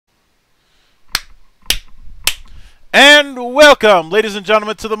And welcome, ladies and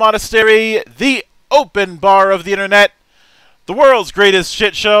gentlemen, to the Monastery, the open bar of the internet, the world's greatest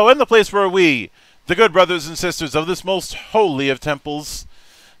shit show, and the place where we, the good brothers and sisters of this most holy of temples,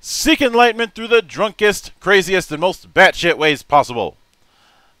 seek enlightenment through the drunkest, craziest, and most batshit ways possible.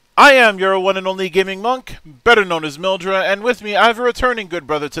 I am your one and only gaming monk, better known as Mildra, and with me I have a returning good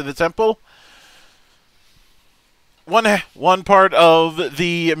brother to the temple. One part of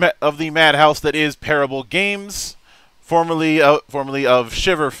the madhouse that is Parable Games, formerly of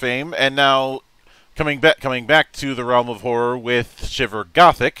Shiver fame, and now coming back to the realm of horror with Shiver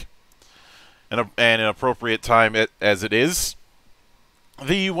Gothic, and an appropriate time as it is.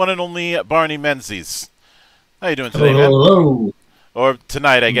 The one and only Barney Manzies. How you doing today, man? Hello. Or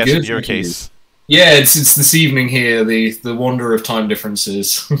tonight, I guess, Good, in your case. Yeah, it's this evening here. The wonder of time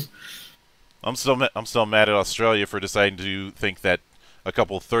differences. I'm still mad at Australia for deciding to think that a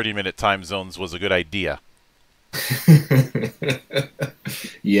couple 30-minute time zones was a good idea.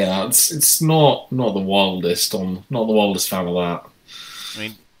 Yeah, it's not the wildest fan of that. I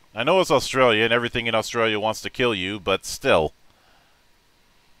mean, I know it's Australia and everything in Australia wants to kill you, but still.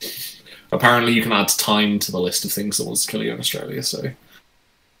 Apparently, you can add time to the list of things that wants to kill you in Australia. So.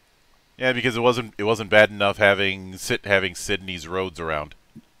 Yeah, because it wasn't bad enough having Sydney's roads around.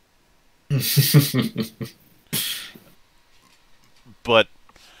 But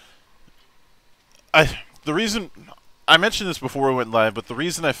the reason I mentioned this before we went live, but the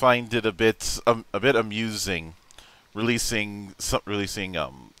reason I find it a bit amusing releasing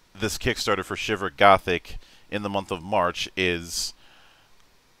this Kickstarter for Shiver Gothic in the month of March is,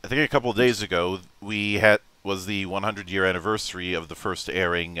 I think a couple of days ago was the 100-year anniversary of the first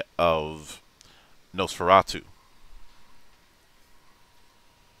airing of Nosferatu.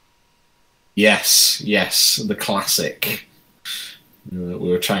 Yes, the classic. We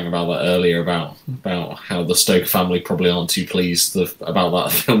were chatting about that earlier about how the Stoker family probably aren't too pleased about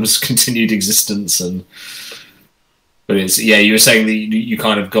that film's continued existence, but it's, yeah, you were saying that you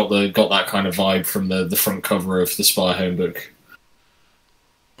kind of got that kind of vibe from the front cover of the Spy Home book.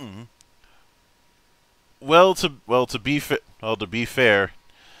 Mm-hmm. Well, to be fair,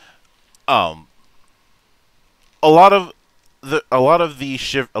 a lot of the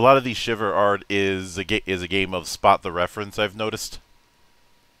Shiver art is a game of spot the reference, I've noticed.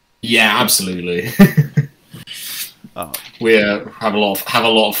 Yeah, absolutely. We have a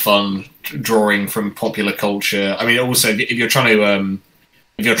lot of fun drawing from popular culture. I mean, also if you're trying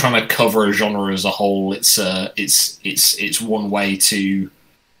to cover a genre as a whole, it's one way to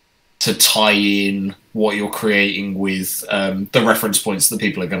tie in what you're creating with the reference points that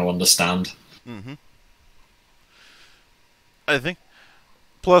people are going to understand. Mm-hmm. I think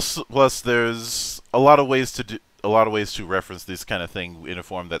plus there's a lot of ways to reference this kind of thing in a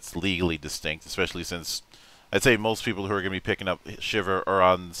form that's legally distinct, especially since I'd say most people who are going to be picking up Shiver are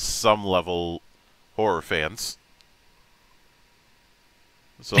on some level horror fans.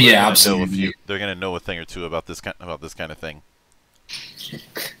 So yeah, absolutely. They're going to know a thing or two about this kind of thing.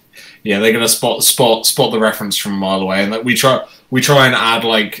 Yeah, they're gonna spot the reference from a mile away, and we try and add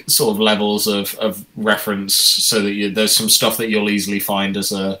like sort of levels of reference so that there's some stuff that you'll easily find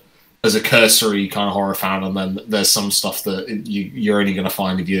as a cursory kind of horror fan, and then there's some stuff that you're only gonna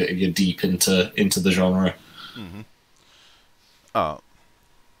find if you're deep into the genre. Mm-hmm.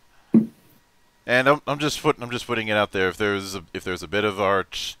 And I'm just putting it out there. If there's a bit of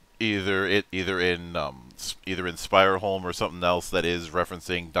art, either in Spireholm or something else that is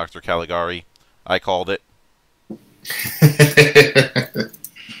referencing Dr. Caligari, I called it.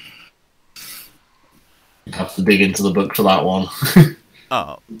 You have to dig into the book for that one.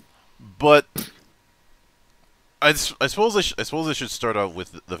 But I suppose I should start out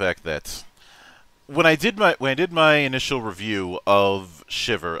with the fact that when I did my initial review of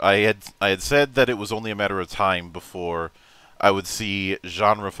Shiver, I had said that it was only a matter of time before I would see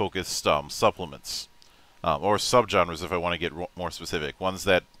genre-focused supplements, or subgenres if I want to get more specific, ones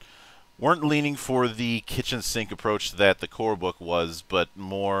that weren't leaning for the kitchen sink approach that the core book was, but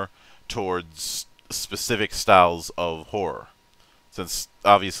more towards specific styles of horror. Since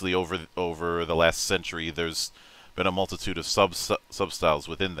obviously over the last century, there's been a multitude of sub-styles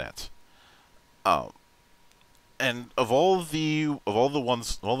within that. And of all the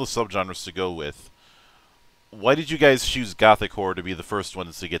subgenres to go with, why did you guys choose Gothic horror to be the first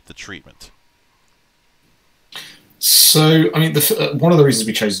ones to get the treatment? So, I mean, one of the reasons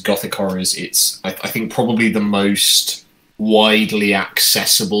we chose Gothic horror is it's, I think, probably the most widely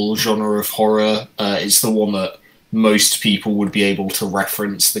accessible genre of horror. It's the one that most people would be able to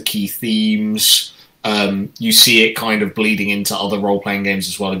reference the key themes, You see it kind of bleeding into other role-playing games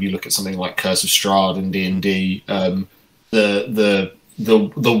as well. If you look at something like Curse of Strahd and D&D, the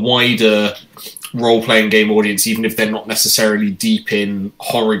wider role-playing game audience, even if they're not necessarily deep in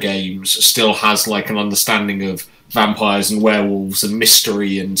horror games, still has like an understanding of vampires and werewolves and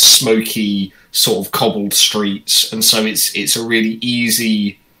mystery and smoky sort of cobbled streets, and so it's a really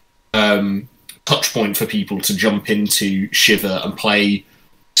easy touch point for people to jump into Shiver and play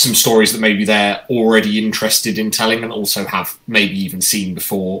some stories that maybe they're already interested in telling and also have maybe even seen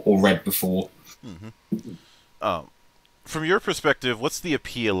before or read before. From your perspective, what's the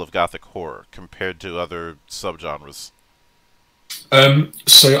appeal of Gothic horror compared to other subgenres?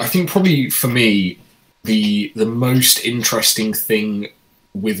 So I think probably for me, the most interesting thing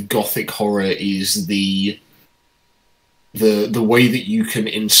with Gothic horror is the way that you can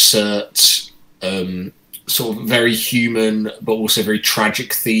insert sort of very human but also very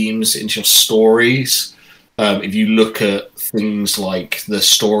tragic themes into your stories. If you look at things like the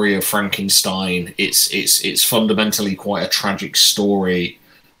story of Frankenstein, it's fundamentally quite a tragic story,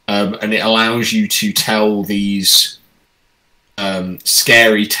 and it allows you to tell these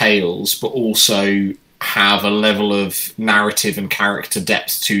scary tales, but also have a level of narrative and character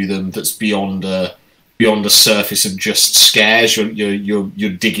depth to them that's beyond a surface of just scares. You're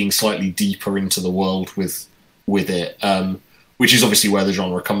digging slightly deeper into the world with it, which is obviously where the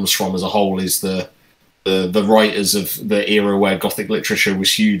genre comes from as a whole. Is the writers of the era where Gothic literature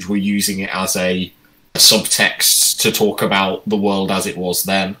was huge were using it as a subtext to talk about the world as it was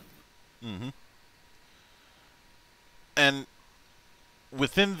then. And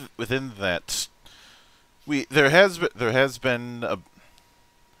within that, there has been a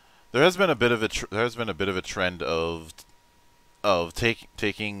bit of a trend of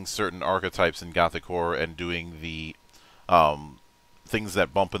taking certain archetypes in Gothic horror and doing the things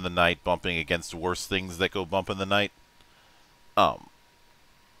that bump in the night bumping against worse things that go bump in the night. I'm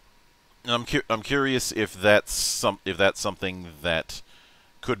curious if that's something that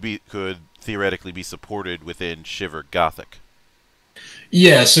could theoretically be supported within Shiver Gothic.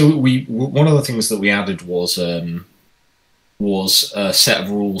 Yeah, so one of the things that we added was a set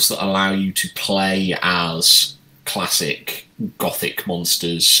of rules that allow you to play as classic Gothic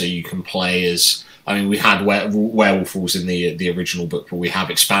monsters. So you can play as, I mean, we had werewolf rules in the original book, but we have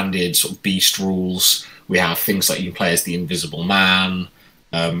expanded sort of beast rules. We have things like you can play as the Invisible Man,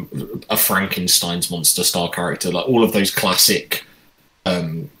 a Frankenstein's monster style character, like all of those classic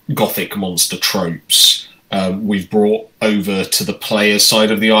Gothic monster tropes. We've brought over to the player's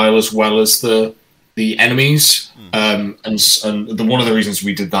side of the aisle as well as the enemies. And one of the reasons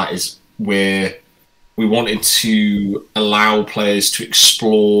we did that is we wanted to allow players to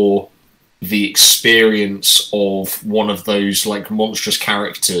explore the experience of one of those like monstrous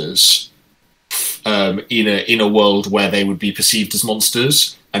characters in a world where they would be perceived as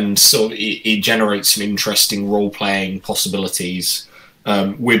monsters, and so it generates some interesting role-playing possibilities.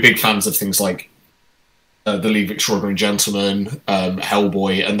 We're big fans of things like the League of Extraordinary Gentlemen,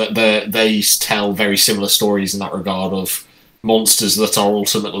 Hellboy, and that they tell very similar stories in that regard of monsters that are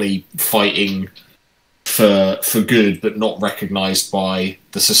ultimately fighting for good, but not recognised by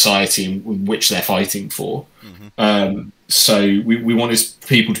the society in which they're fighting for. So we wanted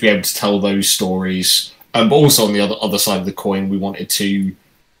people to be able to tell those stories, but also on the other side of the coin, we wanted you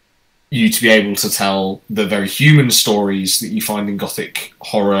to be able to tell the very human stories that you find in Gothic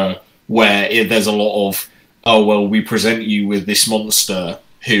horror, where there's a lot of, oh, well, we present you with this monster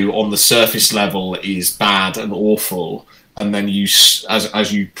who on the surface level is bad and awful, and then you,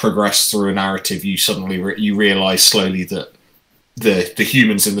 as you progress through a narrative, you suddenly you realise slowly that the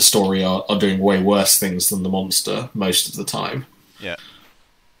humans in the story are doing way worse things than the monster most of the time. Yeah.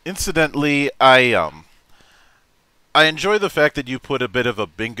 Incidentally, I enjoy the fact that you put a bit of a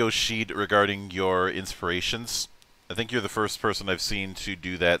bingo sheet regarding your inspirations. I think you're the first person I've seen to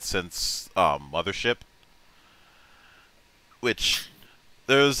do that since Mothership. Which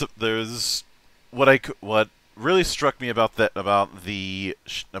there's what really struck me about that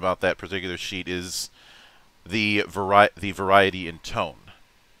particular sheet is the variety in tone,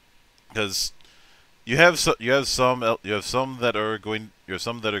 because you have some that are going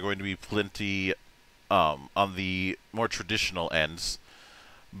to be plenty on the more traditional ends,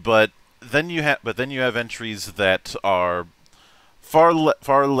 but then you have entries that are far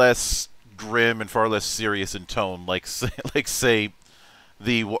less grim and far less serious in tone, like say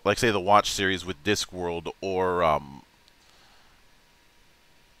the Watch series with Discworld, or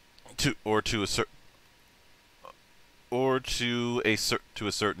to a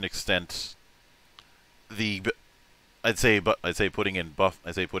certain extent I'd say putting in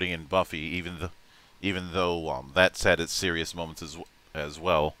Buffy, even though that's had its serious moments as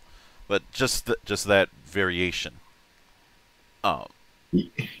well. But just that variation. Um,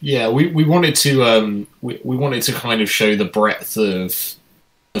 Yeah, we wanted to we wanted to kind of show the breadth of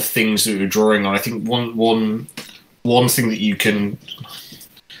things that we were drawing on. I think one thing that you can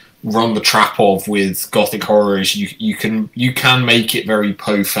run the trap of with Gothic horror is you can make it very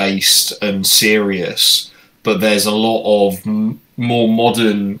po-faced and serious, but there's a lot of more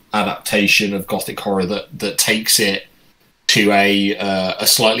modern adaptation of Gothic horror that takes it to a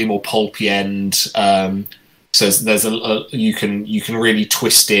slightly more pulpy end. So there's you can really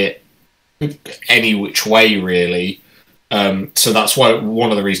twist it any which way, really. So that's why one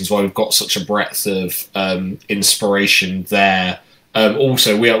of the reasons why we've got such a breadth of inspiration there.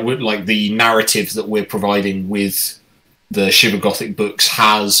 Also, we're like the narrative that we're providing with the Shiver Gothic books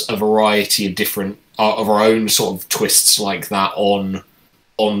has a variety of different of our own sort of twists like that on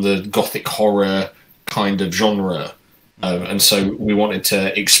the Gothic horror kind of genre, and so we wanted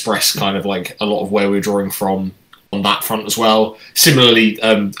to express kind of like a lot of where we're drawing from on that front as well. Similarly,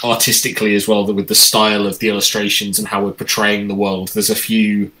 artistically as well, with the style of the illustrations and how we're portraying the world. There's a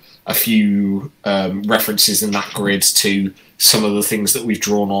few references in that grid to some of the things that we've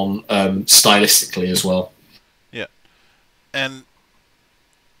drawn on stylistically as well. Yeah, and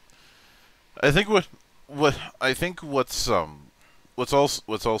I think what's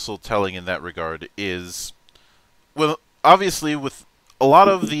also telling in that regard is, well, obviously with a lot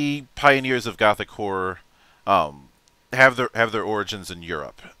of the pioneers of Gothic horror have their origins in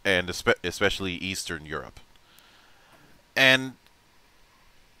Europe, and especially Eastern Europe. And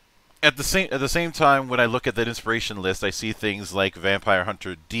at the same time, when I look at that inspiration list, I see things like Vampire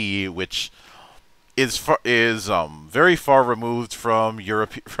Hunter D, which is very far removed from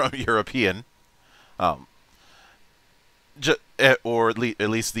European, or at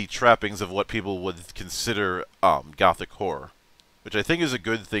least the trappings of what people would consider Gothic horror, which I think is a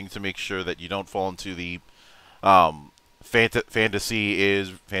good thing to make sure that you don't fall into the fantasy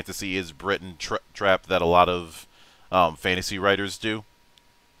is Britain trap that a lot of fantasy writers do.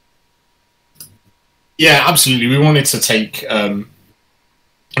 Yeah, absolutely. We wanted to take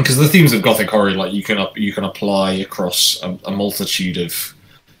because the themes of Gothic horror, like you can apply across a multitude of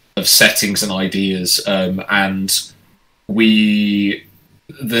settings and ideas, and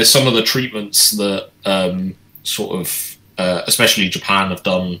there's some of the treatments that sort of especially Japan have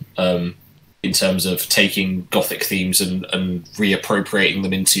done in terms of taking Gothic themes and reappropriating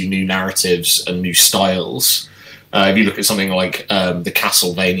them into new narratives and new styles. If you look at something like the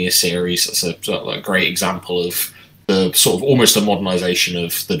Castlevania series, that's a great example of the sort of almost a modernization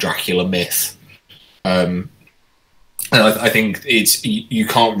of the Dracula myth. And I think you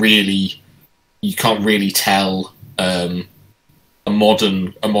can't really tell a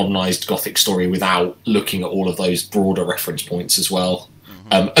modernized Gothic story without looking at all of those broader reference points as well.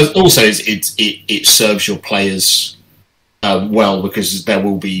 Also, it serves your players well, because there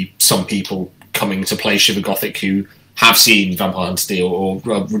will be some people coming to play Shiver Gothic who have seen Vampire Hunter D or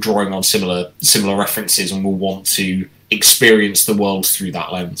drawing on similar references and will want to experience the world through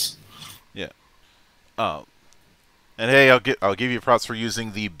that lens. Yeah. And hey, I'll give you props for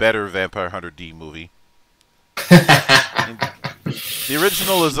using the better Vampire Hunter D movie. The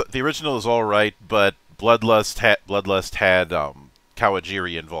original is all right, but Bloodlust had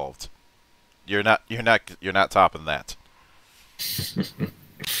Kawajiri involved. You're not topping that.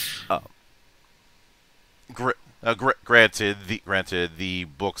 Granted, the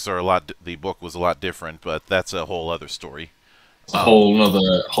book was a lot different, but that's a whole other story. It's a whole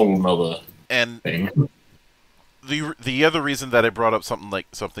nother and thing. The other reason that I brought up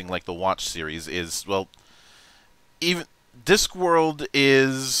something like the Watch series is, well, even Discworld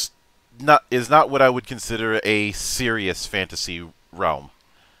is not what I would consider a serious fantasy realm.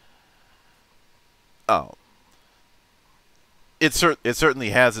 Oh. It certainly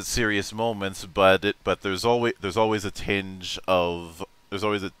has its serious moments, but there's always a tinge of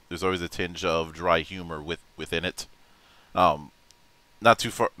dry humor within it. Not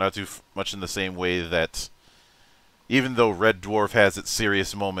too much in the same way that, even though Red Dwarf has its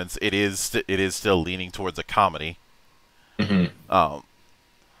serious moments, it is still leaning towards a comedy. Mm-hmm.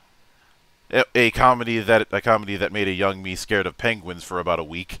 A comedy that made a young me scared of penguins for about a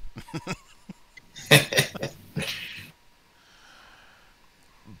week.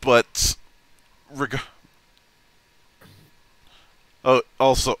 But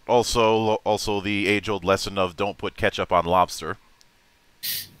also the age-old lesson of don't put ketchup on lobster.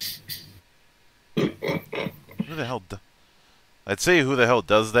 Who the hell? I'd say who the hell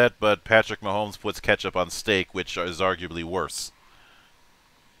does that, but Patrick Mahomes puts ketchup on steak, which is arguably worse.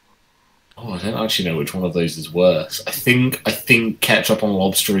 Oh, I don't actually know which one of those is worse. I think ketchup on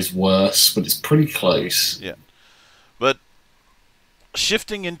lobster is worse, but it's pretty close. Yeah, but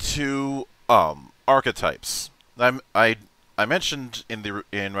shifting into archetypes, I mentioned in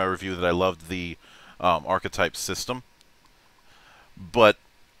my review that I loved the archetype system, but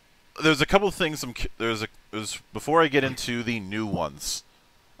there's a couple of things before I get into the new ones.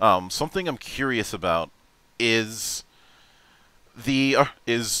 Something I'm curious about is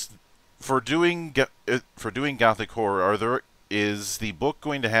for doing Gothic horror. Is the book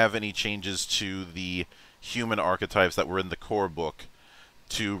going to have any changes to the human archetypes that were in the core book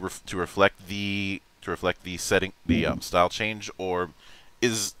to reflect the setting, the style change, or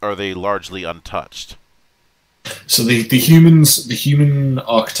are they largely untouched? So the human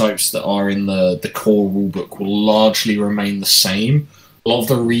archetypes that are in the core rulebook will largely remain the same. A lot of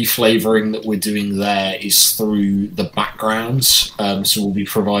the reflavoring that we're doing there is through the backgrounds. So we'll be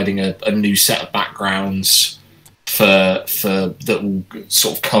providing a new set of backgrounds for that will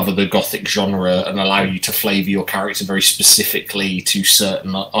sort of cover the Gothic genre and allow you to flavour your character very specifically to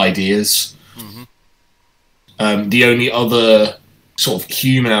certain ideas. Mm-hmm. The only other sort of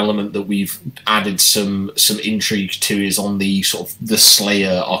human element that we've added some intrigue to is on the sort of the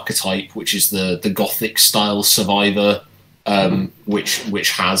Slayer archetype, which is the Gothic style survivor,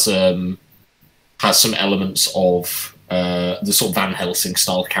 which has some elements of the sort of Van Helsing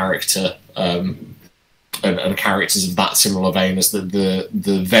style character, and characters of that similar vein as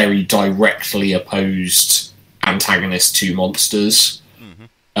the very directly opposed antagonist to monsters.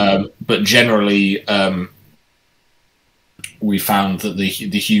 Mm-hmm. But generally, we found that the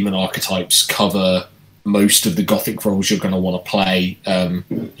human archetypes cover most of the Gothic roles you're going to want to play.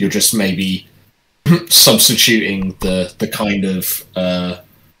 You're just maybe substituting the kind of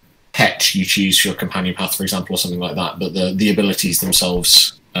pet you choose for your companion path, for example, or something like that. But the abilities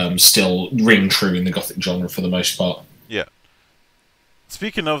themselves still ring true in the Gothic genre for the most part. Yeah.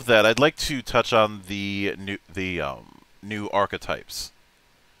 Speaking of that, I'd like to touch on the new archetypes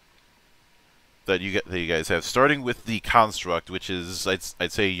that you guys have, starting with the construct, which is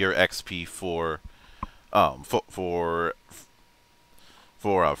I'd say your XP for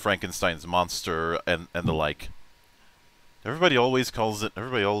Frankenstein's monster and the like. Everybody always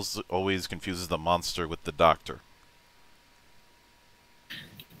confuses the monster with the doctor.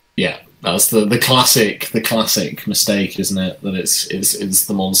 Yeah, that's the classic mistake, isn't it? That it's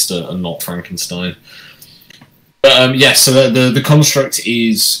the monster and not Frankenstein. But yeah, so the construct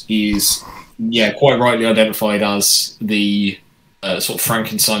is quite rightly identified as the sort of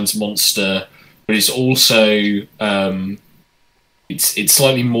Frankenstein's monster, but it's also it's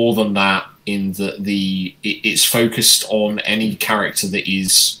slightly more than that in that it's focused on any character that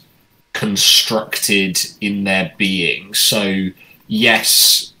is constructed in their being. So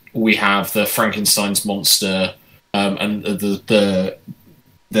yes, we have the Frankenstein's monster, and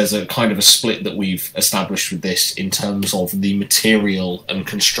there's a kind of a split that we've established with this in terms of the material and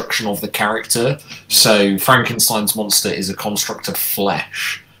construction of the character. So Frankenstein's monster is a construct of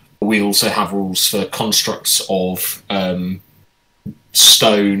flesh. We also have rules for constructs of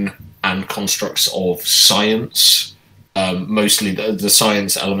stone and constructs of science. Mostly the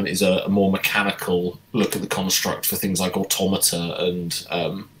science element is a more mechanical look at the construct for things like automata and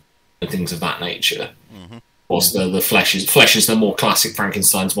things of that nature. Mm-hmm. Whilst the flesh is the more classic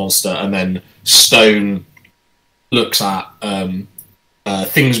Frankenstein's monster, and then stone looks at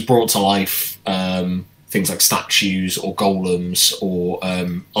things brought to life, things like statues or golems or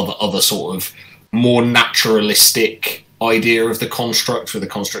other sort of more naturalistic idea of the construct, where the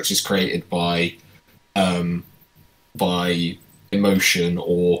construct is created by emotion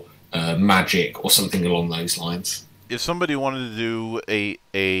or magic or something along those lines. If somebody wanted to do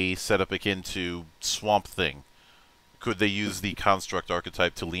a setup akin to Swamp Thing, could they use the construct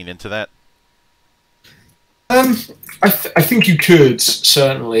archetype to lean into that? I think you could,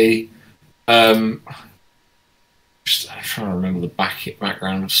 certainly. I'm trying to remember the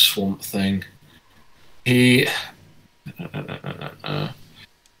background of Swamp Thing.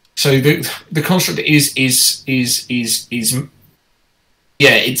 So the construct is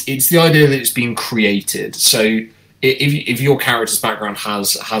yeah, it's the idea that it's been created. So if your character's background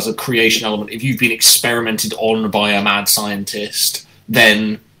has a creation element, if you've been experimented on by a mad scientist,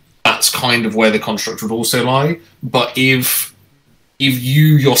 then that's kind of where the construct would also lie. But if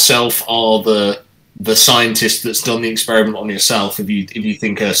you yourself are the scientist that's done the experiment on yourself, if you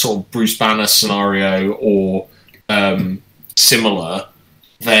think a sort of Bruce Banner scenario or similar,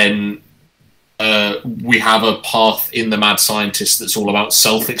 then we have a path in the mad scientist that's all about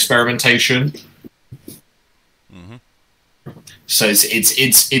self-experimentation. So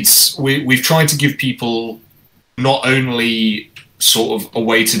we've tried to give people not only sort of a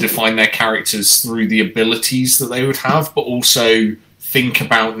way to define their characters through the abilities that they would have, but also think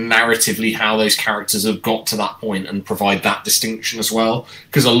about narratively how those characters have got to that point and provide that distinction as well.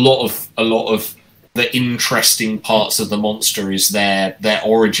 Because a lot of the interesting parts of the monster is their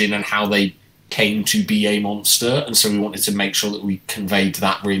origin and how they came to be a monster, and so we wanted to make sure that we conveyed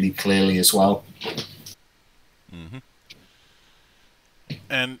that really clearly as well. Mm-hmm.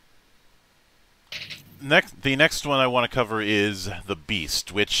 And the next one I want to cover is the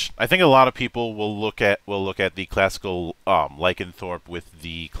Beast, which I think a lot of people will look at the classical lycanthrope with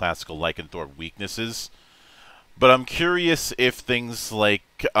the classical lycanthrope weaknesses. But I'm curious if things like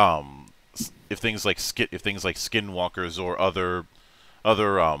skinwalkers or other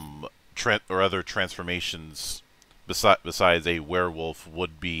transformations besides a werewolf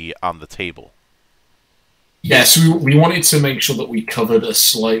would be on the table. Yeah, so we wanted to make sure that we covered a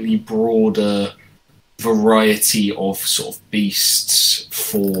slightly broader variety of sort of beasts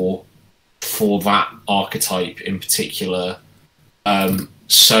for that archetype in particular.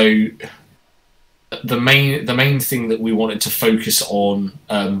 So the main thing that we wanted to focus on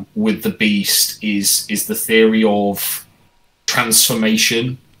with the beast is the theory of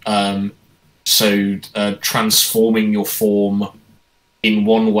transformation. Transforming your form in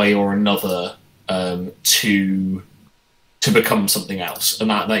one way or another to become something else, and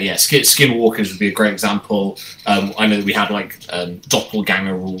skinwalkers would be a great example. I know that we had like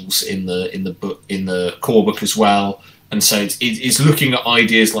doppelganger rules in the core book as well, and so it's looking at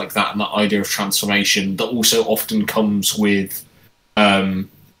ideas like that and that idea of transformation that also often comes with an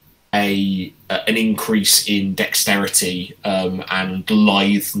increase in dexterity and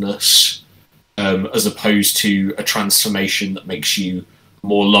litheness, as opposed to a transformation that makes you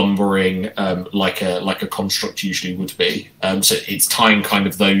more lumbering, like a construct usually would be. So it's tying kind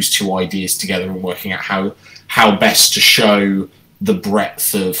of those two ideas together and working out how best to show the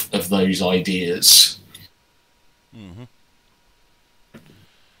breadth of those ideas. Mm-hmm.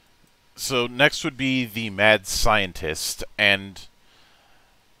 So next would be the Mad Scientist, and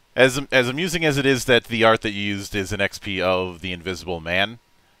as amusing as it is that the art that you used is an XP of the Invisible Man,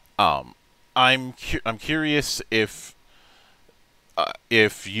 I'm curious if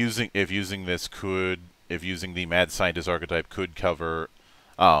using the Mad Scientist archetype could cover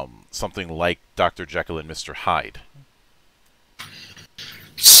something like Dr. Jekyll and Mr. Hyde.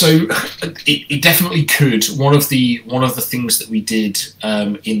 So it definitely could. One of the things that we did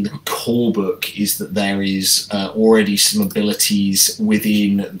in the core book is that there is already some abilities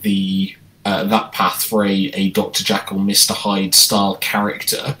within the that path for a Dr. Jekyll, Mr. Hyde style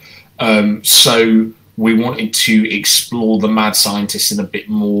character. So we wanted to explore the Mad Scientist in a bit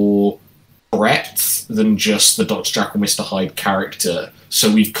more breadth than just the Dr. Jekyll, Mr. Hyde character.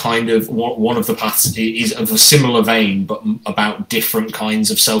 So we've kind of, one of the paths is of a similar vein, but about different kinds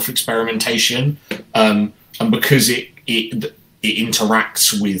of self-experimentation. And because it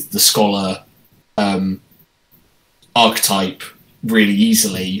interacts with the scholar archetype really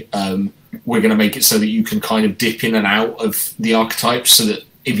easily, we're going to make it so that you can kind of dip in and out of the archetypes, so that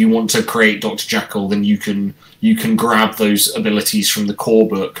if you want to create Dr. Jekyll, then you can grab those abilities from the core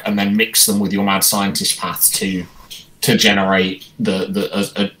book and then mix them with your Mad Scientist path to generate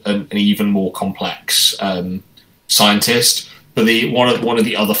an even more complex scientist. But one of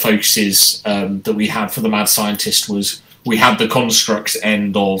the other focuses that we had for the Mad Scientist was we had the construct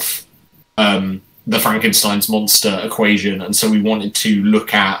end of the Frankenstein's monster equation, and so we wanted to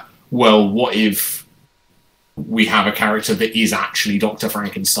look at, well, what if we have a character that is actually Dr.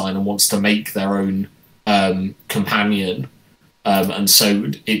 Frankenstein and wants to make their own companion, and so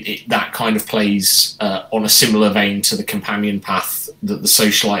that kind of plays on a similar vein to the companion path that the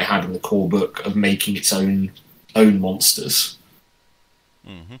Socialite had in the core book of making its own monsters.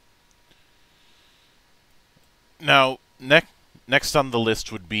 Mm-hmm. Now, next on the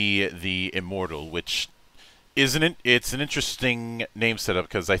list would be the Immortal, which it's an interesting name setup,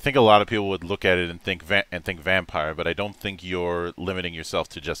 because I think a lot of people would look at it and think vampire, but I don't think you're limiting yourself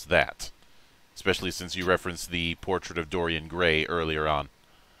to just that, especially since you referenced the portrait of Dorian Gray earlier on.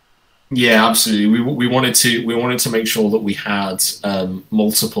 Yeah, absolutely. We wanted to make sure that we had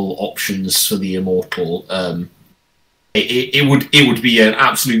multiple options for the Immortal. It would be an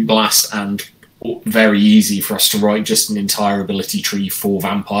absolute blast and very easy for us to write just an entire ability tree for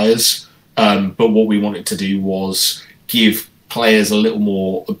vampires. But what we wanted to do was give players a little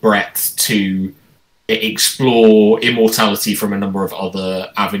more breadth to explore immortality from a number of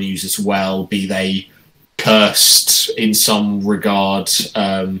other avenues as well, be they cursed in some regard,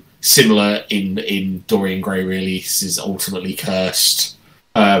 similar in Dorian Gray releases, ultimately cursed,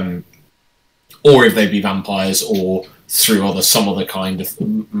 or if they be vampires, or through some other kind of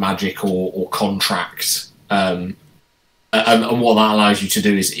magic or contract. And what that allows you to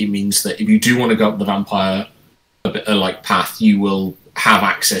do is, it means that if you do want to go up the vampire path, you will have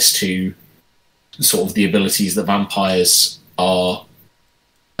access to sort of the abilities that vampires are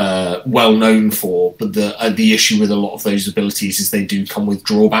well known for. But the issue with a lot of those abilities is they do come with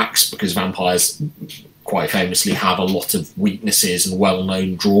drawbacks, because vampires quite famously have a lot of weaknesses and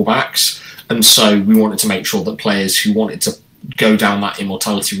well-known drawbacks. And so we wanted to make sure that players who wanted to go down that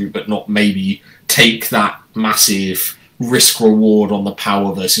immortality route but not maybe take that massive risk-reward on the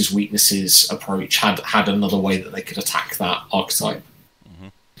power versus weaknesses approach had another way that they could attack that archetype. Mm-hmm.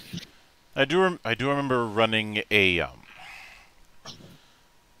 I do remember running a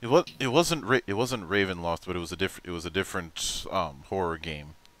it wasn't Ravenloft, but it was a different horror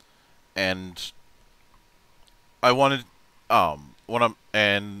game, and I wanted one of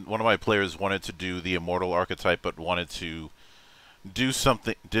my players wanted to do the immortal archetype, but wanted to do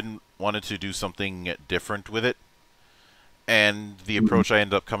something different with it. And the approach I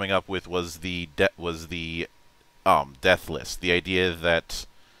ended up coming up with was the death list. The idea that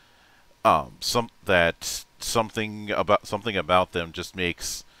something about them just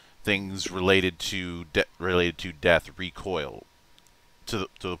makes things related to death recoil to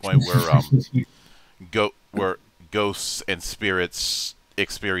the point where ghosts and spirits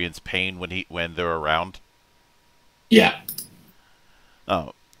experience pain when they're around. Yeah.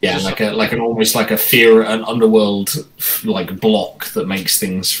 Oh. Yeah, like an almost like a fear, an underworld like block that makes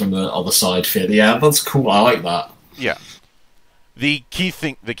things from the other side fear. Yeah, that's cool. I like that. Yeah. The key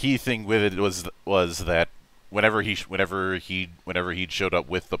thing with it was that whenever he showed up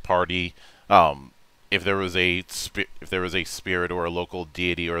with the party, if there was a spirit or a local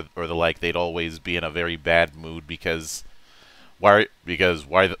deity or the like, they'd always be in a very bad mood because why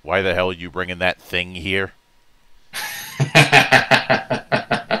the hell are you bringing that thing here?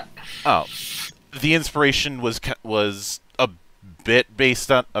 Oh, the inspiration was a bit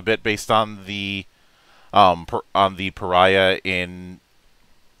based on the pariah in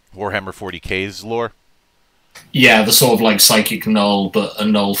Warhammer 40K's lore. Yeah, the sort of like psychic null, but a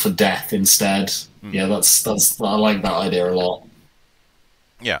null for death instead. Mm. Yeah, that's I like that idea a lot.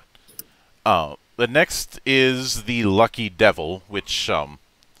 Yeah. The next is the Lucky Devil, which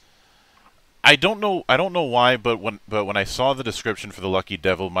I don't know why, but when I saw the description for the Lucky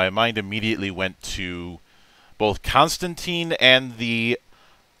Devil, my mind immediately went to both Constantine and the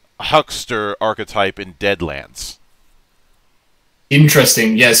Huckster archetype in Deadlands.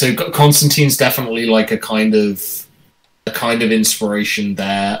 Interesting. Yeah, so Constantine's definitely like a kind of inspiration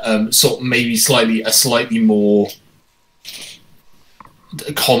there. Sort of maybe a slightly more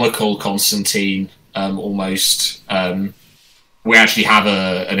comical Constantine, almost. We actually have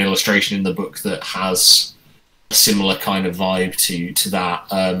an illustration in the book that has a similar kind of vibe to that.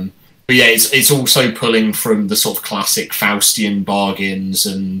 But yeah, it's also pulling from the sort of classic Faustian bargains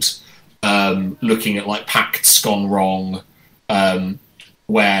and looking at like pacts gone wrong,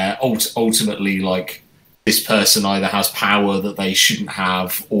 where ultimately like this person either has power that they shouldn't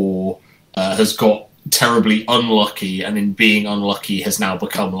have or has got terribly unlucky, and in being unlucky has now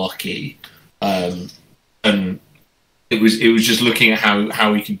become lucky. And it was just looking at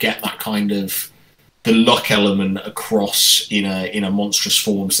how we could get that kind of the luck element across in a monstrous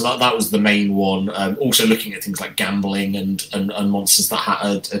form. So that was the main one. Also looking at things like gambling and monsters that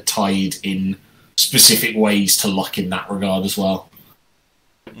are tied in specific ways to luck in that regard as well.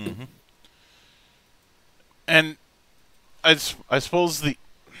 Mm-hmm. And I suppose the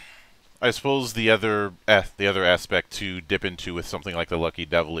other aspect to dip into with something like the Lucky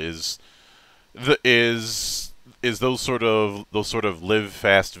Devil is those sort of live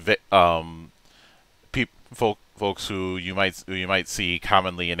fast folks who you might see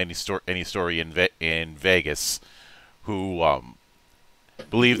commonly in any story in Vegas, who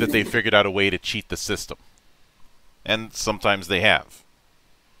believe that they figured out a way to cheat the system, and sometimes they have.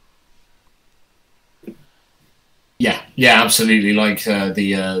 Yeah, absolutely. Like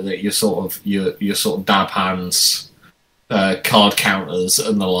your sort of dab hands, card counters,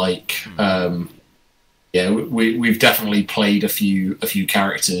 and the like. Yeah, we've definitely played a few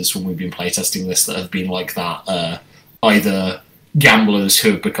characters when we've been playtesting this that have been like that. Either gamblers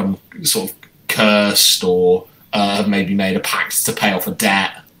who have become sort of cursed, or have maybe made a pact to pay off a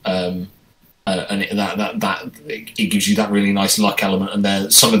debt, and it gives you that really nice luck element.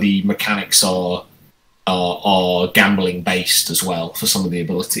 And some of the mechanics are gambling based as well for some of the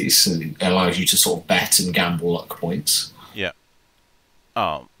abilities, so it allows you to sort of bet and gamble luck points. Yeah.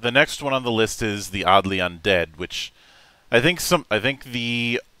 The next one on the list is the Oddly Undead, which I think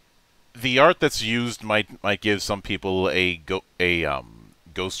the art that's used might give some people a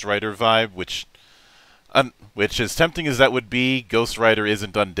Ghost Rider vibe, which as tempting as that would be, Ghost Rider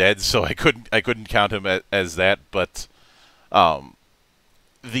isn't undead, so I couldn't count him as that. But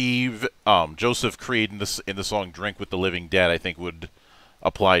the Joseph Creed in the song "Drink with the Living Dead" I think would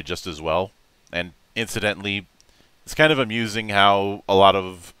apply just as well. And incidentally, it's kind of amusing how a lot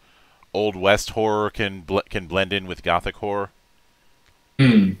of Old West horror can blend in with Gothic horror.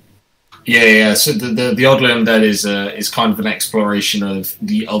 Hmm. Yeah. So the Oddly Undead is kind of an exploration of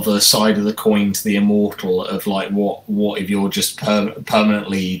the other side of the coin to the immortal, of like what if you're just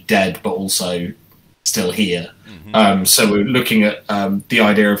permanently dead but also still here. Mm-hmm. So we're looking at the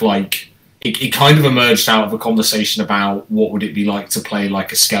idea of like it kind of emerged out of a conversation about what would it be like to play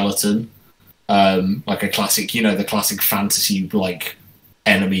like a skeleton, like a classic, the classic fantasy like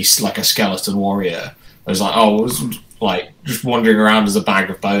enemy, like a skeleton warrior. I was like, oh, it was like just wandering around as a bag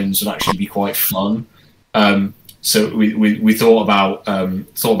of bones would actually be quite fun. So we thought about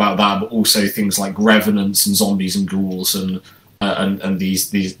that, but also things like revenants and zombies and ghouls and these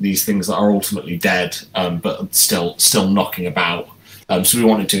things that are ultimately dead, but still knocking about. So we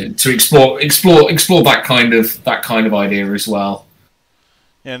wanted to explore that kind of idea as well.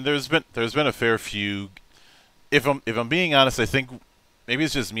 And there's been a fair few. If I'm being honest, I think maybe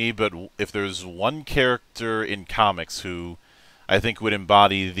it's just me, but if there's one character in comics who I think would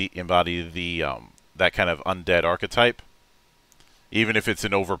embody the that kind of undead archetype, even if it's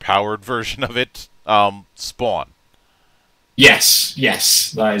an overpowered version of it, Spawn. Yes,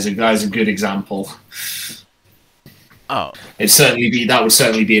 that is a good example. Oh, that would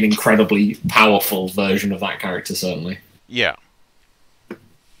certainly be an incredibly powerful version of that character, certainly. Yeah.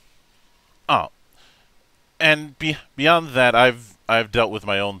 Oh, and beyond that, I've dealt with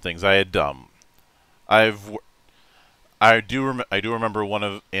my own things. I do remember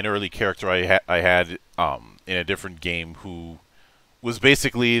an early character I had in a different game who was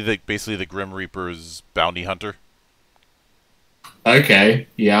basically the Grim Reaper's bounty hunter. Okay,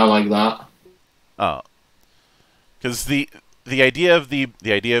 yeah, I like that. Because the idea of the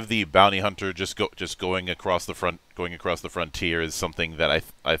bounty hunter just going across the frontier is something that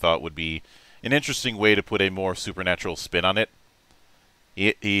I thought would be an interesting way to put a more supernatural spin on it.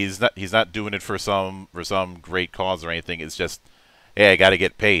 He's not doing it for some great cause or anything. It's just, hey, I got to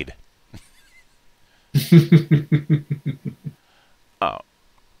get paid. Oh.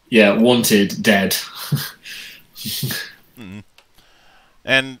 Yeah, wanted, dead. Mm-hmm.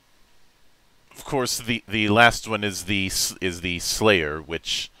 And of course, the last one is the Slayer,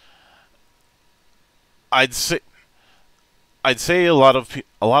 which I'd say a lot of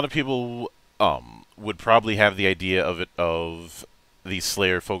people would probably have the idea of the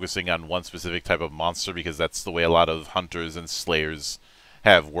Slayer focusing on one specific type of monster, because that's the way a lot of hunters and slayers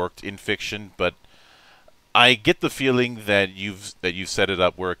have worked in fiction. But I get the feeling that you've set it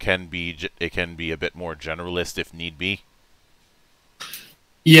up where it can be a bit more generalist if need be.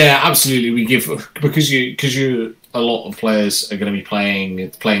 Yeah, absolutely. We give because a lot of players are going to be playing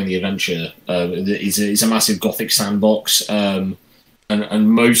the adventure. It's a massive Gothic sandbox, and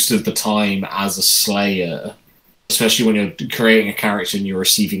most of the time as a slayer, especially when you're creating a character and you're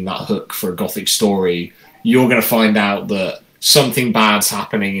receiving that hook for a Gothic story, you're going to find out that something bad's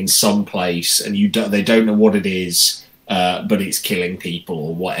happening in some place, and they don't know what it is, but it's killing people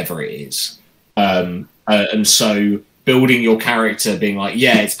or whatever it is, and so building your character being like,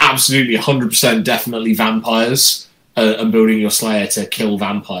 yeah, it's absolutely 100% definitely vampires, and building your slayer to kill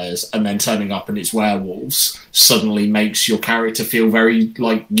vampires, and then turning up and it's werewolves, suddenly makes your character feel very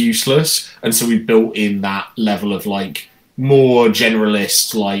like useless. And so we've built in that level of like more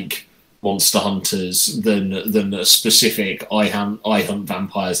generalist like monster hunters than a specific I hunt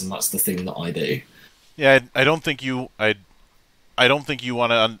vampires and that's the thing that I do. Yeah, I don't think you want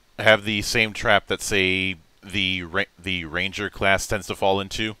to have the same trap that, say, the ranger class tends to fall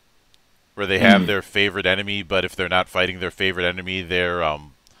into, where they have their favorite enemy, but if they're not fighting their favorite enemy, they're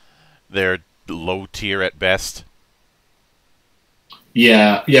low tier at best.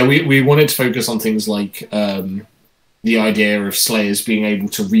 Yeah. We wanted to focus on things like the idea of slayers being able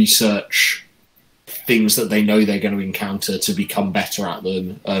to research things that they know they're going to encounter to become better at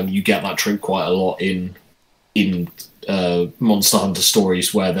them. You get that trope quite a lot in Monster Hunter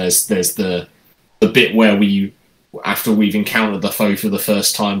stories, where there's the bit where we, after we've encountered the foe for the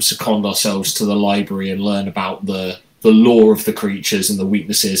first time, second ourselves to the library and learn about the lore of the creatures and the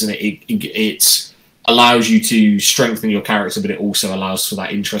weaknesses, and it allows you to strengthen your character, but it also allows for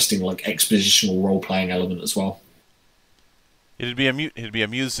that interesting like expositional role-playing element as well. it'd be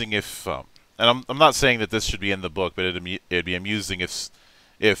amusing if and I'm not saying that this should be in the book, but it'd be amusing if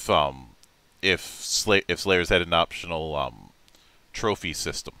if Slayers had an optional trophy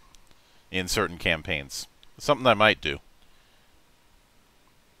system in certain campaigns. Something I might do.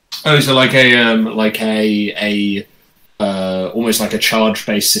 Oh, so like a almost like a charge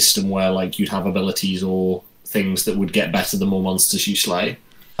based system where like you'd have abilities or things that would get better the more monsters you slay.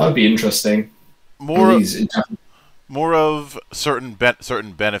 That would be interesting. More of certain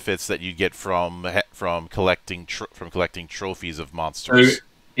benefits that you get from collecting trophies of monsters. So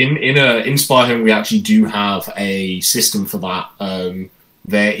in Spy Home, we actually do have a system for that.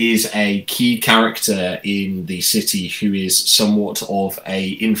 There is a key character in the city who is somewhat of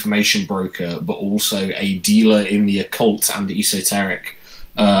a information broker, but also a dealer in the occult and esoteric,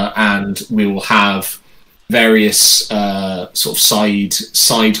 and we will have various sort of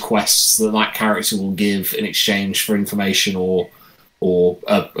side quests that character will give in exchange for information or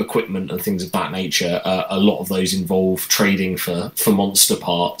equipment and things of that nature. A lot of those involve trading for monster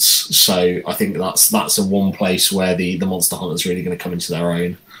parts, so I think that's a one place where the monster hunter's really going to come into their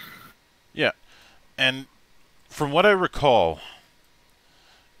own. Yeah, and from what I recall,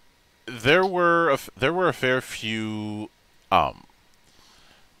 there were a fair few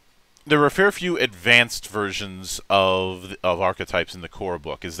advanced versions of archetypes in the core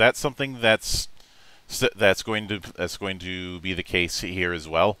book. Is that something that's going to be the case here as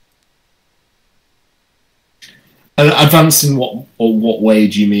well? Advanced in what way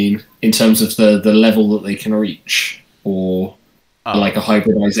do you mean? In terms of the level that they can reach, or like a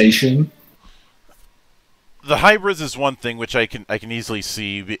hybridization? The hybrids is one thing which I can easily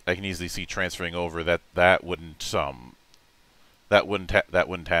see transferring over. That wouldn't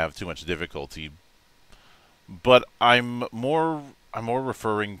have too much difficulty. But I'm more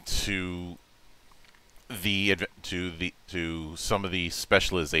referring to some of the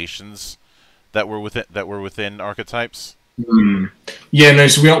specializations that were within archetypes. Yeah, no.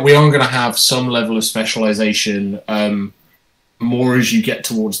 So we are going to have some level of specialization. More as you get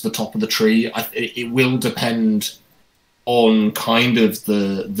towards the top of the tree. It will depend on kind of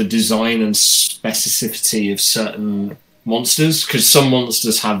the design and specificity of certain monsters, because some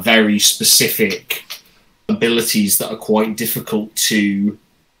monsters have very specific abilities that are quite difficult to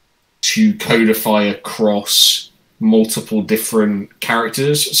codify across multiple different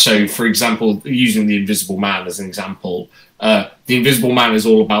characters. So, for example, using the Invisible Man as an example, the Invisible Man is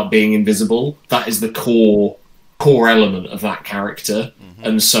all about being invisible. That is the core element of that character,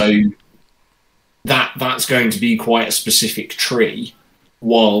 and so that's going to be quite a specific tree.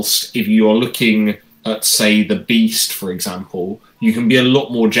 Whilst if you are looking at, say, the Beast, for example, you can be a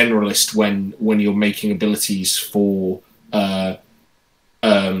lot more generalist when you're making abilities for a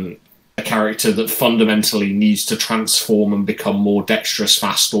character that fundamentally needs to transform and become more dexterous,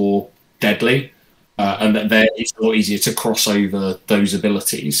 fast, or deadly, and that there it's a lot easier to cross over those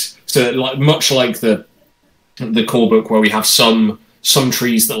abilities. So, much like the core book, where we have some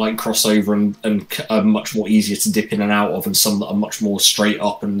trees that like cross over and are much more easier to dip in and out of, and some that are much more straight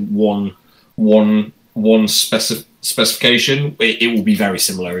up and one specification. It will be very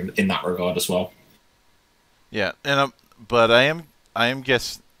similar in that regard as well. Yeah, and but I'm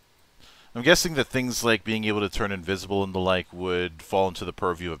guessing that things like being able to turn invisible and the like would fall into the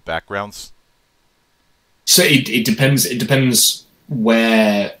purview of backgrounds. So it depends. It depends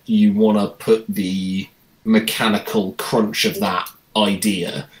where you want to put the mechanical crunch of that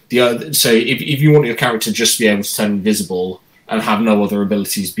idea. So if you want your character just to be able to turn invisible and have no other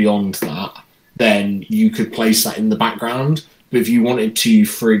abilities beyond that, then you could place that in the background. But if you wanted to,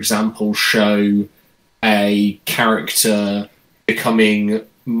 for example, show a character becoming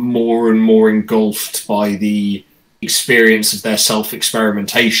more and more engulfed by the experience of their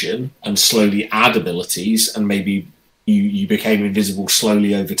self-experimentation and slowly add abilities, and maybe you became invisible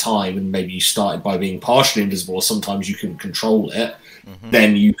slowly over time, and maybe you started by being partially invisible, or sometimes you couldn't control it,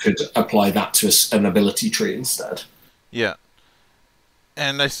 then you could apply that to an ability tree instead. Yeah.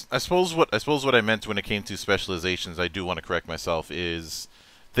 And I suppose what I meant when it came to specializations, I do want to correct myself, is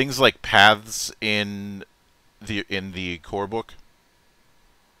things like paths in the core book.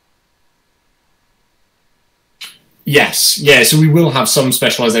 Yes, yeah. So we will have some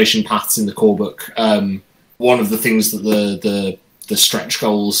specialization paths in the core book. One of the things that the stretch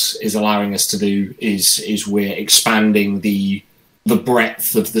goals is allowing us to do is we're expanding the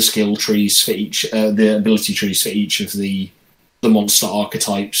breadth of the skill trees for each, the ability trees for each of the monster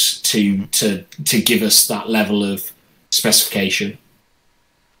archetypes to give us that level of specification.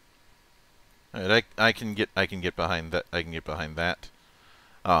 All right, I can get behind that. I can get behind that.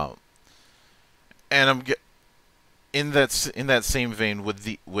 And in that same vein, with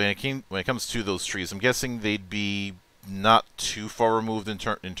when it comes to those trees, I'm guessing they'd be not too far removed in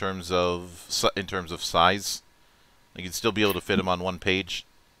terms of size. Like you'd still be able to fit them on one page.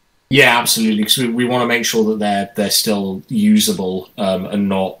 Yeah, absolutely. Because we want to make sure that they're still usable and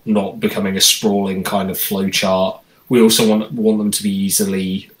not becoming a sprawling kind of flowchart. We also want them to be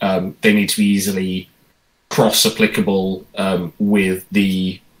easily. They need to be easily cross applicable with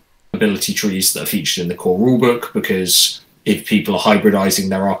the ability trees that are featured in the core rulebook. Because if people are hybridizing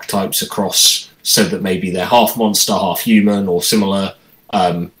their archetypes across, so that maybe they're half monster, half human, or similar,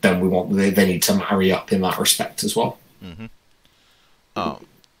 then they need to marry up in that respect as well. Mm-hmm.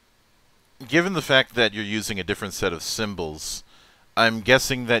 Given the fact that you're using a different set of symbols, I'm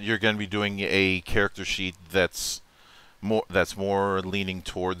guessing that you're going to be doing a character sheet that's more leaning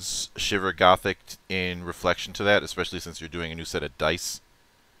towards Shiver Gothic in reflection to that, especially since you're doing a new set of dice.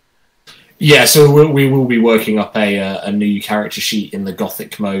 Yeah, so we will be working up a new character sheet in the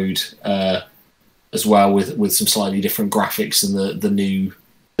Gothic mode as well, with some slightly different graphics and the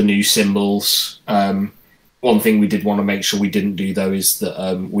new symbols. One thing we did want to make sure we didn't do though is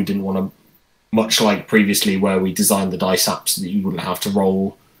that we didn't want to, much like previously where we designed the dice app so that you wouldn't have to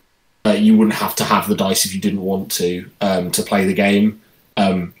roll, you wouldn't have to have the dice if you didn't want to play the game.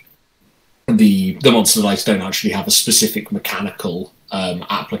 The monster dice don't actually have a specific mechanical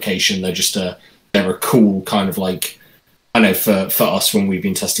application. They're just they're a cool kind of like, I know for us when we've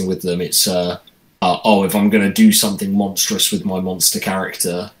been testing with them, it's if I'm going to do something monstrous with my monster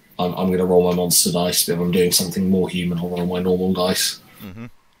character, I'm going to roll my monster dice. But if I'm doing something more human, I'll roll my normal dice. Mm-hmm.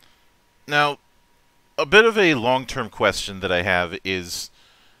 Now, a bit of a long-term question that I have is,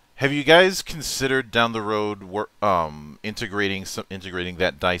 have you guys considered down the road integrating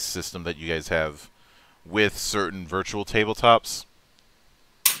that dice system that you guys have with certain virtual tabletops?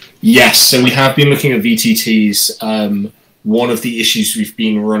 Yes, so we have been looking at VTTs. One of the issues we've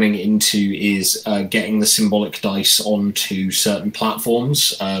been running into is getting the symbolic dice onto certain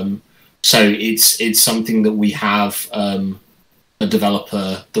platforms. So it's something that we have a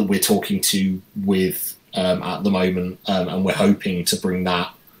developer that we're talking to with at the moment, and we're hoping to bring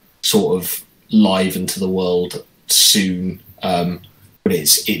that sort of live into the world soon. But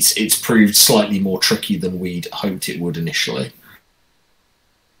it's proved slightly more tricky than we'd hoped it would initially.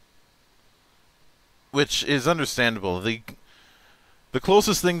 Which is understandable. The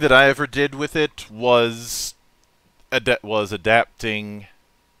closest thing that I ever did with it was adapting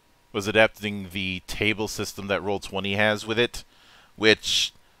the table system that Roll20 has with it,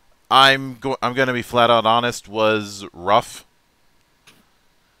 which I'm going to be flat out honest, was rough.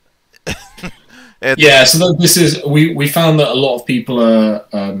 Yeah, so this is we found that a lot of people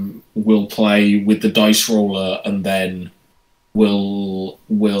will play with the dice roller and then will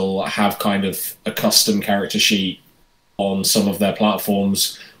have kind of a custom character sheet on some of their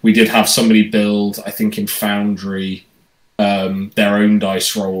platforms. We did have somebody build, I think in Foundry, their own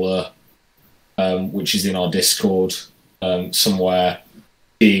dice roller, which is in our Discord somewhere,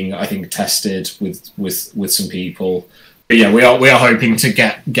 being I think tested with some people. But yeah, we are hoping to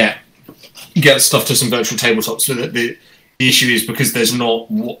get stuff to some virtual tabletops. So that the issue is because there's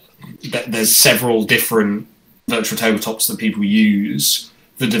several different virtual tabletops that people use.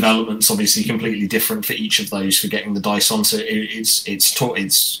 The development's obviously completely different for each of those for getting the dice on. So it's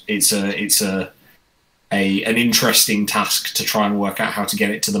an interesting task to try and work out how to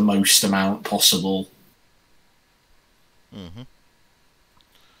get it to the most amount possible. Mm-hmm.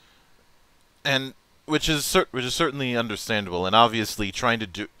 And which is certainly understandable, and obviously trying to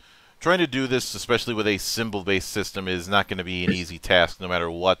do this, especially with a symbol-based system, is not going to be an easy task, no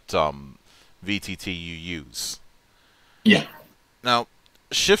matter what VTT you use. Yeah. Now,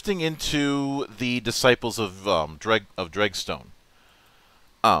 shifting into the Disciples of Dregstone,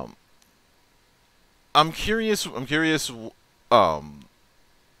 I'm curious.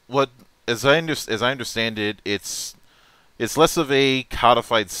 What, as I understand it, it's less of a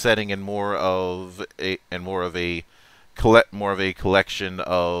codified setting and more of a collection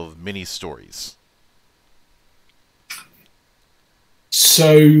of mini stories.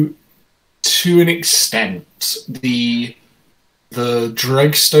 So, to an extent, the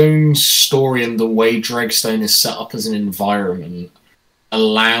Dregstone story and the way Dregstone is set up as an environment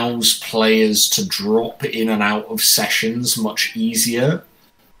allows players to drop in and out of sessions much easier.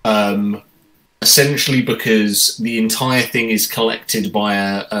 Essentially because the entire thing is collected by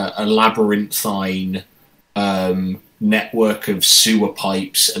a labyrinthine network of sewer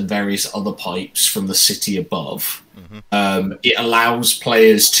pipes and various other pipes from the city above. Mm-hmm. It allows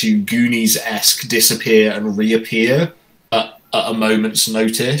players to Goonies-esque disappear and reappear at a moment's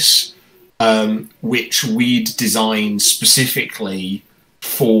notice. which we'd designed specifically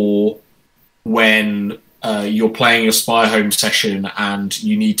for when you're playing a Spire Home session and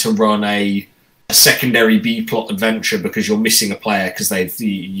you need to run a secondary B-plot adventure because you're missing a player because they've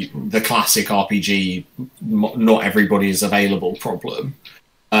the classic RPG, not everybody is available problem.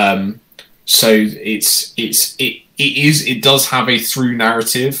 So it does have a through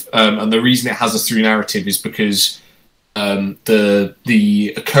narrative, and the reason it has a through narrative is because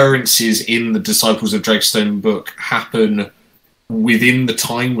the occurrences in the Disciples of Dregstone book happen within the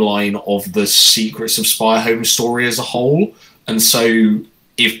timeline of the Secrets of Spirehome story as a whole, and so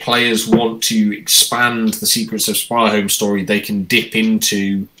if players want to expand the Secrets of Spirehome story, they can dip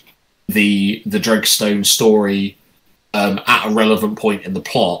into the Dregstone story at a relevant point in the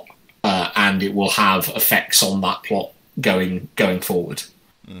plot, and it will have effects on that plot going forward.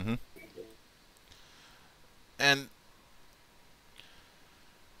 Mm-hmm. And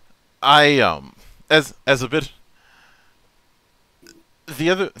I as a bit the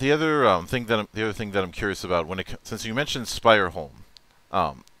other thing that I'm curious about since you mentioned Spirehome,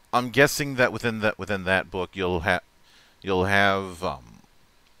 I'm guessing that within that book you'll have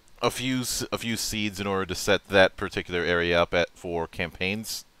a few seeds in order to set that particular area up for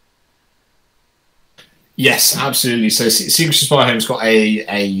campaigns. Yes, absolutely. So Secrets of Spirehome's got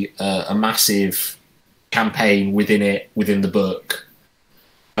a massive campaign within the book,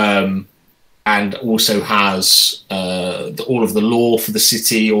 and also has all of the lore for the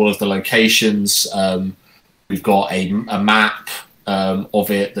city, all of the locations. We've got a map of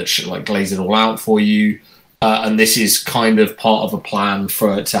it that should glaze it all out for you. And this is kind of part of a plan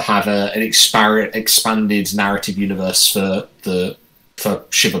to have an expanded narrative universe for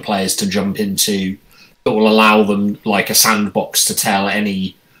Shiver players to jump into that will allow them like a sandbox to tell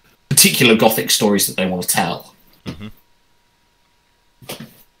any particular Gothic stories that they want to tell. Mm-hmm.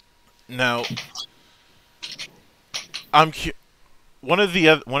 Now, one of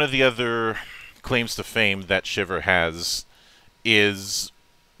the other claims to fame that Shiver has is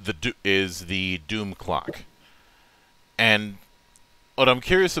the Doom Clock. And what I'm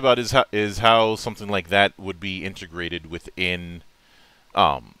curious about is how something like that would be integrated within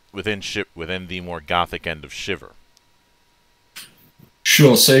the more Gothic end of Shiver.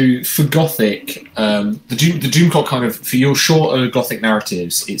 Sure. So for Gothic, the Doom Clock kind of for your shorter Gothic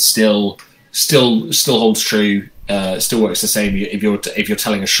narratives, it still holds true. Still works the same if you're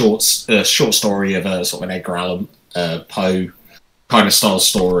telling a short story of a sort of an Edgar Allan Poe kind of style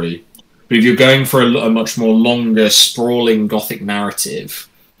story. But if you're going for a much more longer, sprawling Gothic narrative,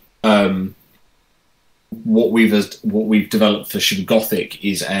 what we've developed for Shiver Gothic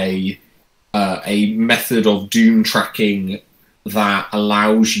is a method of doom tracking that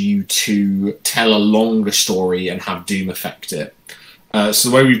allows you to tell a longer story and have doom affect it. So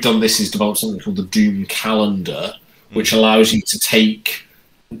the way we've done this is develop something called the Doom Calendar, which allows you to take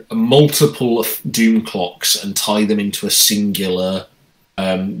multiple doom clocks and tie them into a singular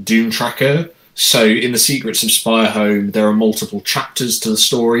doom tracker. So in the Secrets of Spirehome, there are multiple chapters to the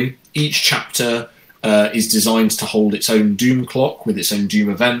story. Each chapter is designed to hold its own doom clock with its own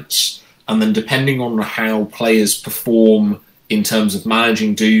doom events, and then depending on how players perform in terms of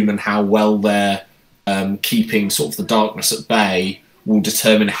managing doom and how well they're keeping sort of the darkness at bay, will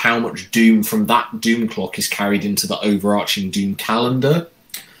determine how much doom from that doom clock is carried into the overarching doom calendar.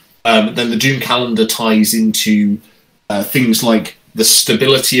 Then the doom calendar ties into things like the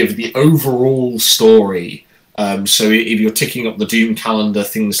stability of the overall story. So if you're ticking up the doom calendar,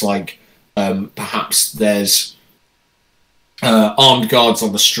 things like perhaps there's armed guards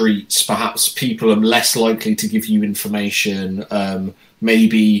on the streets, perhaps people are less likely to give you information.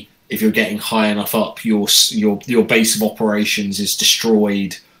 Maybe if you're getting high enough up, your base of operations is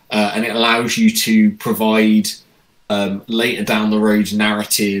destroyed, and it allows you to provide later down the road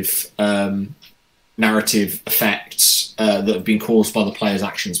narrative effects that have been caused by the player's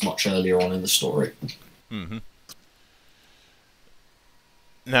actions much earlier on in the story. Mm-hmm.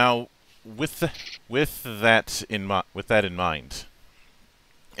 Now, with that in mind,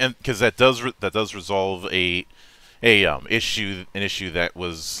 and because that does resolve an issue that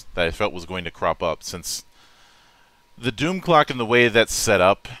I felt was going to crop up, since the Doom Clock and the way that's set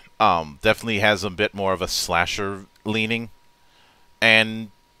up definitely has a bit more of a slasher leaning,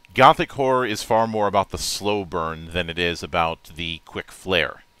 and Gothic horror is far more about the slow burn than it is about the quick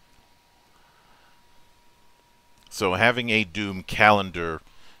flare. So having a Doom calendar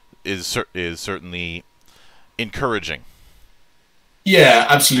is certainly encouraging. Yeah,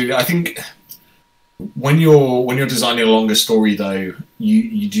 absolutely. I think when you're designing a longer story, though,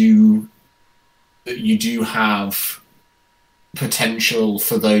 you do have potential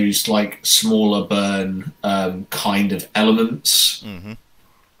for those like smaller burn kind of elements. Mm-hmm.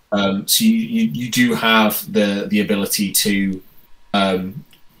 So you do have the ability to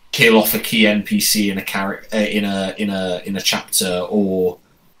kill off a key NPC in a character in a chapter, or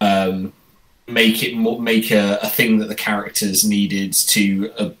make a thing that the characters needed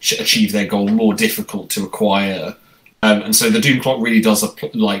to achieve their goal more difficult to acquire. And so the Doom Clock really does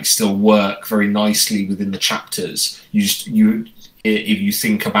still work very nicely within the chapters. If you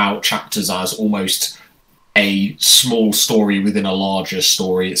think about chapters as almost a small story within a larger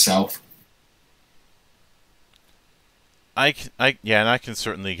story itself. And I can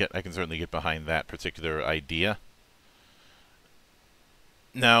certainly get behind that particular idea.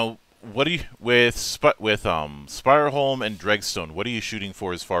 Now, what do you with Spireholm and Dregstone? What are you shooting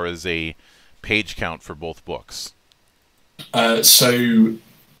for as far as a page count for both books? So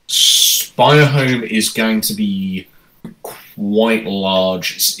Spirehome is going to be quite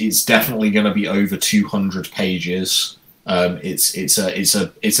large. It's definitely going to be over 200 pages. It's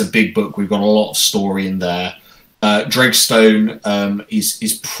a big book. We've got a lot of story in there. Dregstone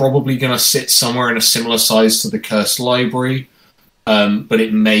is probably going to sit somewhere in a similar size to the Cursed Library, but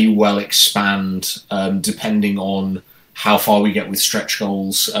it may well expand depending on how far we get with stretch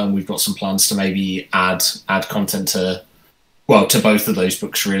goals. We've got some plans to maybe add content to both of those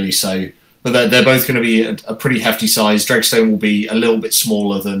books, really. So, but they're both going to be a pretty hefty size. Dregstone will be a little bit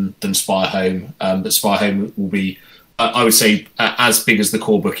smaller than Spirehome, but Spirehome will be, I would say, as big as the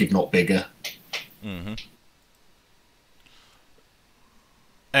core book, if not bigger. Mm-hmm.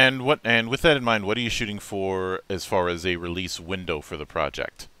 And with that in mind, what are you shooting for as far as a release window for the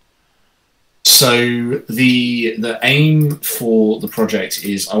project? So the aim for the project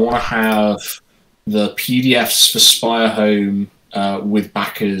is I want to have the PDFs for Spirehome with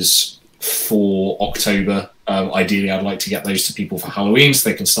backers for October. Ideally, I'd like to get those to people for Halloween so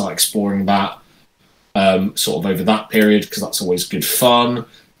they can start exploring that sort of over that period, because that's always good fun.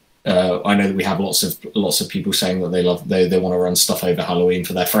 I know that we have lots of people saying that they want to run stuff over Halloween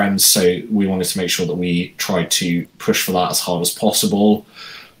for their friends, so we wanted to make sure that we tried to push for that as hard as possible.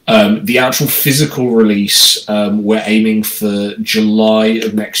 The actual physical release, we're aiming for July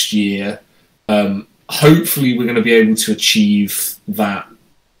of next year. Hopefully we're going to be able to achieve that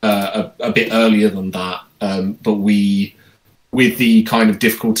a bit earlier than that, but with the kind of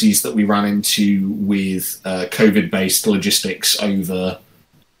difficulties that we ran into with COVID-based logistics over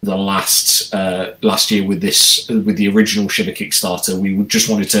the last year with the original Shiver Kickstarter, we just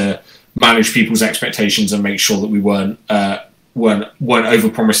wanted to manage people's expectations and make sure that we weren't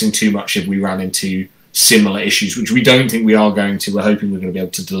over-promising too much if we ran into similar issues, which we don't think we are going to. We're hoping we're going to be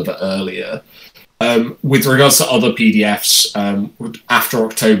able to deliver earlier. With regards to other PDFs, after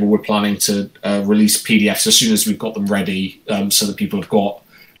October, we're planning to release PDFs as soon as we've got them ready, so that people have got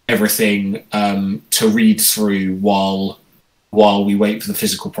everything to read through while we wait for the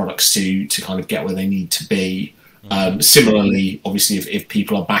physical products to kind of get where they need to be. Similarly, obviously, if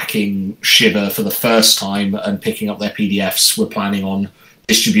people are backing Shiver for the first time and picking up their PDFs, we're planning on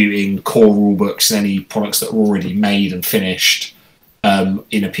distributing core rulebooks and any products that are already made and finished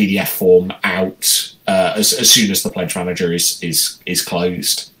in a PDF form out as soon as the pledge manager is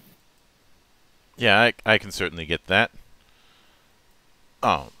closed. Yeah, I can certainly get that.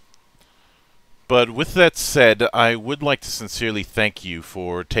 But with that said, I would like to sincerely thank you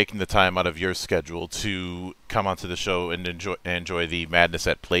for taking the time out of your schedule to come onto the show and enjoy the madness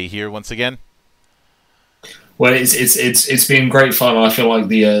at play here once again. Well, it's been great fun. I feel like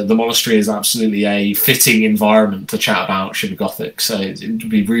the monastery is absolutely a fitting environment to chat about Shiver Gothic, so it would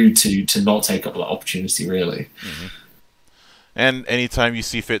be rude to not take up that opportunity, really. Mm-hmm. And anytime you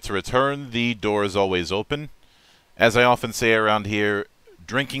see fit to return, the door is always open. As I often say around here,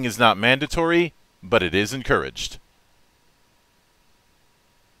 drinking is not mandatory, but it is encouraged.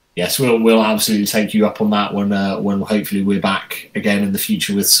 Yes, we'll absolutely take you up on that when hopefully we're back again in the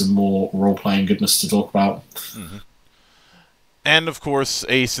future with some more role-playing goodness to talk about. Mm-hmm. And, of course,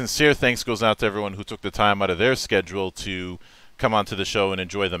 a sincere thanks goes out to everyone who took the time out of their schedule to come onto the show and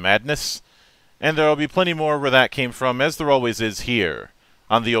enjoy the madness. And there will be plenty more where that came from, as there always is here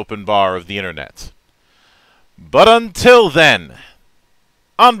on the open bar of the internet. But until then,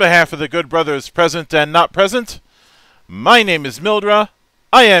 on behalf of the good brothers present and not present, my name is Mildra.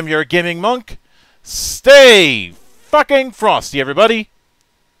 I am your gaming monk. Stay fucking frosty, everybody.